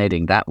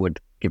eliminating that would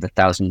give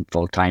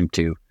 1,000-fold time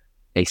to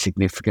a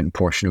significant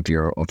portion of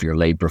your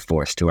labor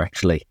force to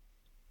actually,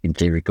 in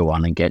theory, go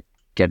on and get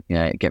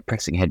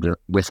pressing ahead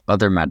with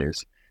other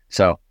matters.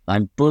 So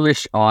I'm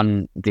bullish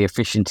on the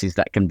efficiencies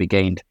that can be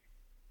gained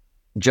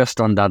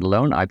just on that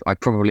alone. I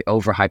probably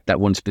overhyped that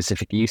one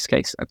specific use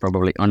case. I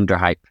probably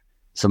underhype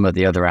some of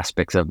the other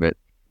aspects of it,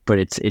 but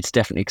it's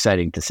definitely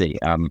exciting to see.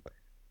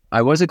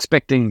 I was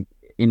expecting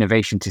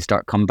innovation to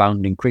start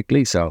compounding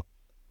quickly. So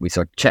we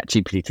saw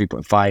ChatGPT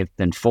 3.5,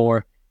 then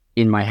 4.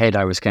 In my head,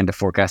 I was kind of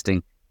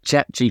forecasting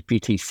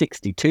ChatGPT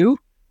 62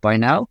 by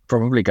now.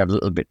 Probably got a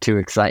little bit too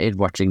excited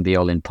watching the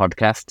All In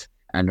podcast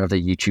and other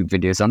YouTube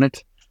videos on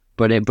it.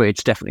 But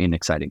it's definitely an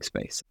exciting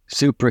space.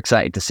 Super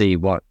excited to see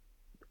what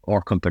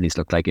our companies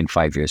look like in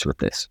 5 years with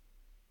this.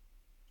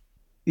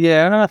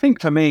 Yeah, and I think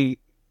for me,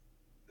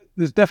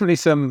 there's definitely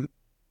some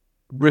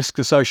risk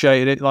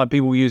associated, like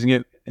people using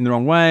it in the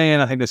wrong way,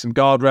 and I think there's some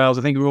guardrails.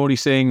 I think we're already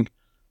seeing,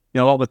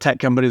 a lot of the tech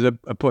companies are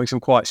putting some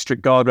quite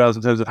strict guardrails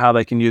in terms of how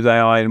they can use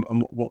AI and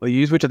what they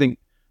use, which I think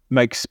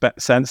makes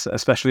sense,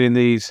 especially in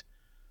these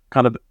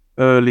kind of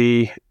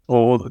early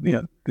or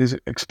this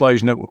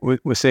explosion that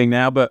we're seeing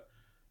now. But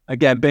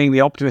again, being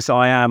the optimist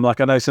I am,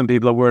 like I know some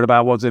people are worried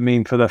about what does it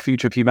mean for the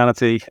future of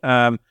humanity.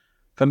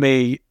 For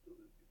me,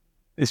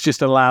 it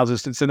just allows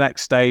us, it's the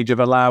next stage of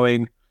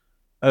allowing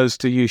us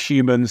to use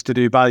humans to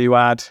do value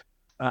add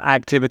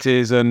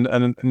activities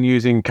and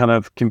using kind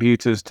of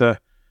computers to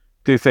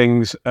do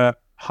things at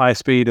higher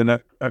speed and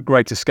at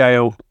greater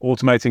scale,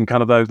 automating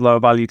kind of those lower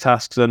value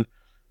tasks. And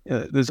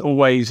there's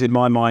always, in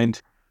my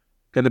mind,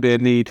 going to be a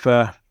need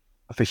for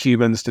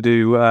humans to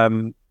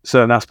do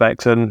certain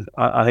aspects, and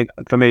I think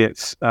for me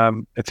it's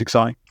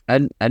exciting.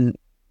 And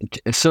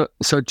so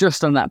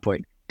just on that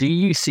point, do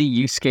you see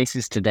use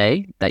cases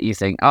today that you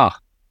think,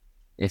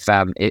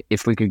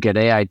 if we could get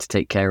AI to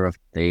take care of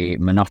the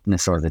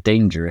monotonous or the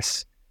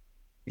dangerous,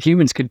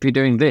 humans could be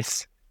doing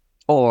this,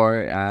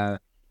 or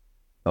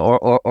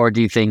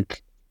do you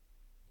think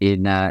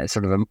in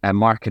sort of a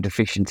market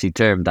efficiency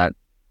term that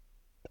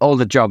all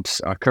the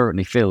jobs are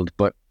currently filled,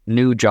 but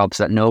new jobs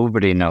that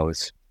nobody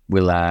knows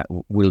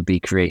will be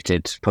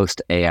created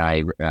post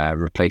AI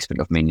replacement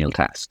of manual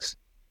tasks?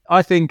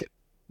 I think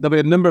there'll be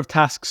a number of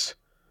tasks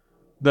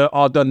that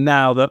are done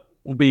now that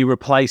will be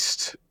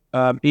replaced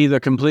either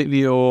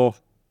completely or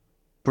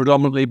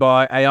predominantly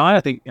by AI.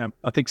 I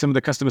think some of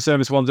the customer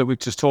service ones that we've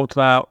just talked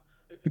about,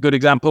 a good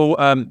example.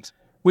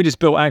 We just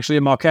built actually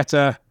a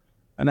Marketa,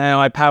 an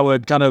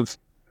AI-powered kind of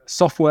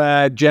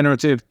software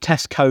generative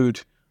test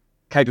code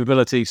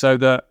capability, so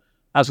that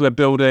as we're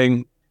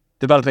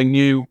developing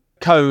new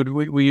code,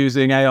 we're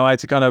using AI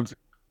to kind of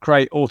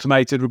create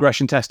automated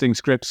regression testing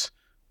scripts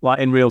like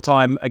in real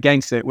time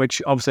against it,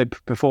 which obviously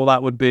before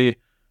that would be,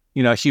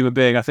 a human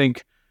being. I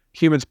think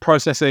humans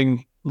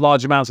processing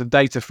large amounts of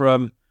data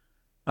from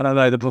I don't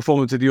know, the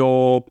performance of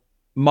your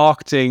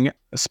marketing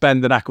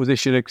spend and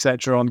acquisition,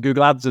 etc., on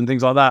Google Ads and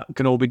things like that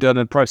can all be done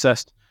and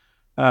processed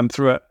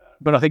through it.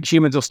 But I think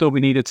humans will still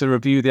be needed to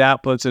review the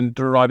outputs and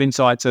derive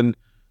insights and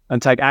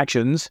take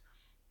actions.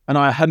 And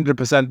I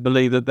 100%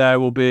 believe that there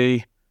will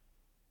be,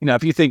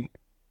 if you think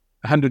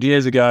 100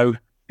 years ago,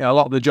 a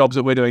lot of the jobs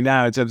that we're doing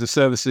now in terms of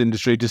services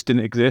industry just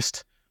didn't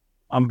exist.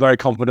 I'm very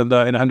confident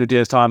that in 100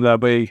 years' time, there'll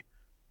be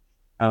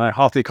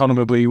half the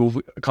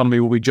economy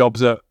will be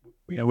jobs that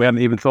we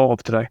hadn't even thought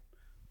of today.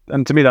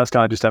 And to me, that's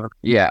kind of just ever.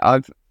 Yeah,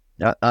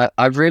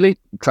 I've really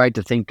tried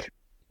to think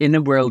in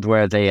a world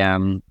where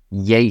the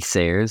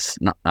yaysayers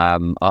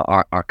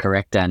are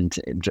correct, and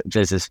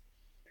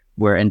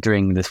we're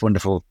entering this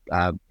wonderful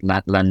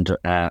land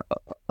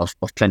of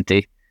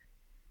plenty.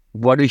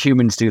 What do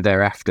humans do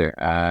thereafter?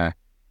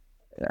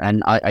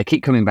 And I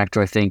keep coming back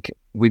to, I think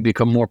we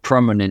become more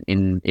prominent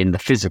in the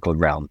physical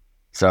realm.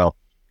 So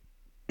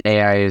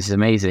AI is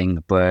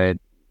amazing, but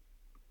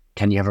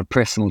can you have a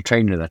personal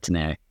trainer that's an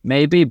AI?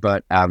 Maybe,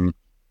 but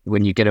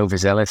when you get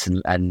overzealous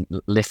and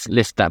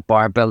lift that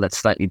barbell that's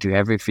slightly too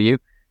heavy for you,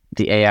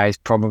 the AI is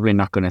probably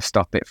not going to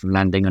stop it from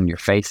landing on your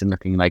face and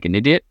looking like an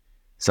idiot.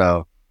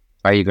 So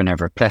are you going to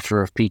have a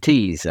plethora of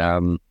PTs?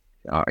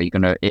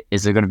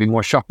 Is there going to be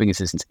more shopping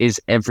assistants?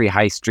 Is every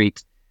high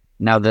street,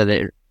 now that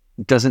it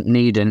doesn't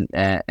need an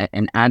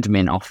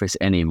admin office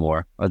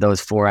anymore, are those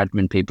 4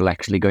 admin people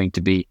actually going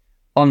to be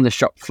on the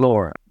shop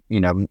floor,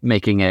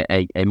 making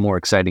a more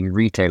exciting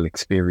retail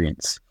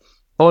experience?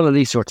 All of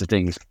these sorts of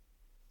things.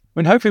 I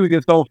mean, hopefully we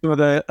can solve some of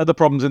the other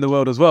problems in the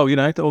world as well.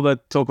 All the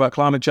talk about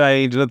climate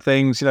change and other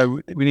things.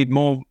 We need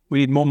more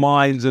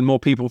minds and more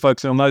people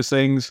focusing on those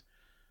things.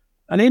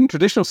 And in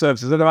traditional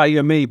services, I don't know about you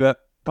and me, but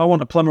if I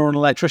want a plumber or an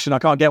electrician, I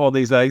can't get one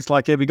these days.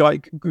 Like, it'd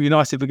be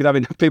nice if we could have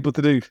enough people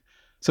to do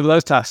some of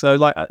those tasks.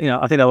 So, I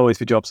think there'll always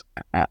be jobs.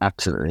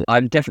 Absolutely.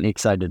 I'm definitely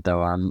excited,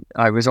 though.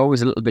 I was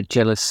always a little bit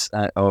jealous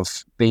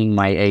of being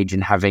my age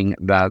and having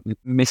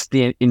missed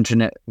the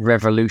internet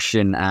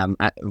revolution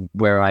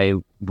where I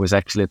was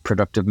actually a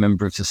productive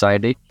member of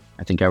society.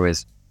 I think I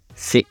was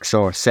 6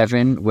 or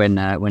 7 when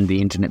the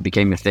internet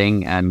became a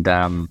thing, and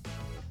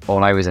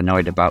all I was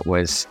annoyed about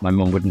was my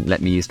mum wouldn't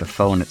let me use the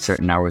phone at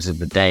certain hours of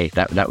the day.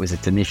 That was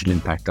its initial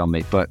impact on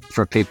me. But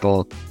for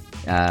people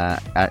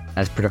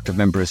as productive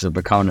members of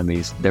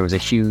economies, there was a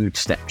huge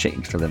step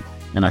change for them,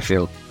 and I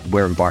feel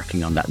we're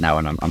embarking on that now,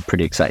 and I'm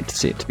pretty excited to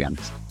see it, to be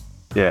honest.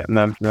 Yeah,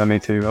 no, me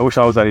too. I wish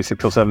I was only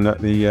 6 or 7 at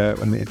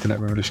when the internet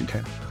revolution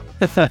came.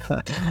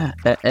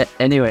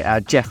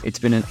 Anyway, Jeff, it's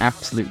been an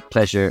absolute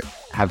pleasure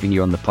having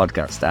you on the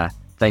podcast.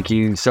 Thank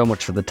you so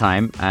much for the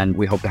time, and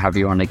we hope to have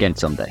you on again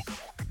someday.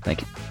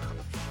 Thank you.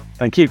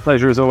 Thank you.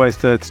 Pleasure as always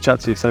to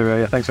chat to you.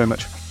 So thanks very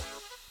much.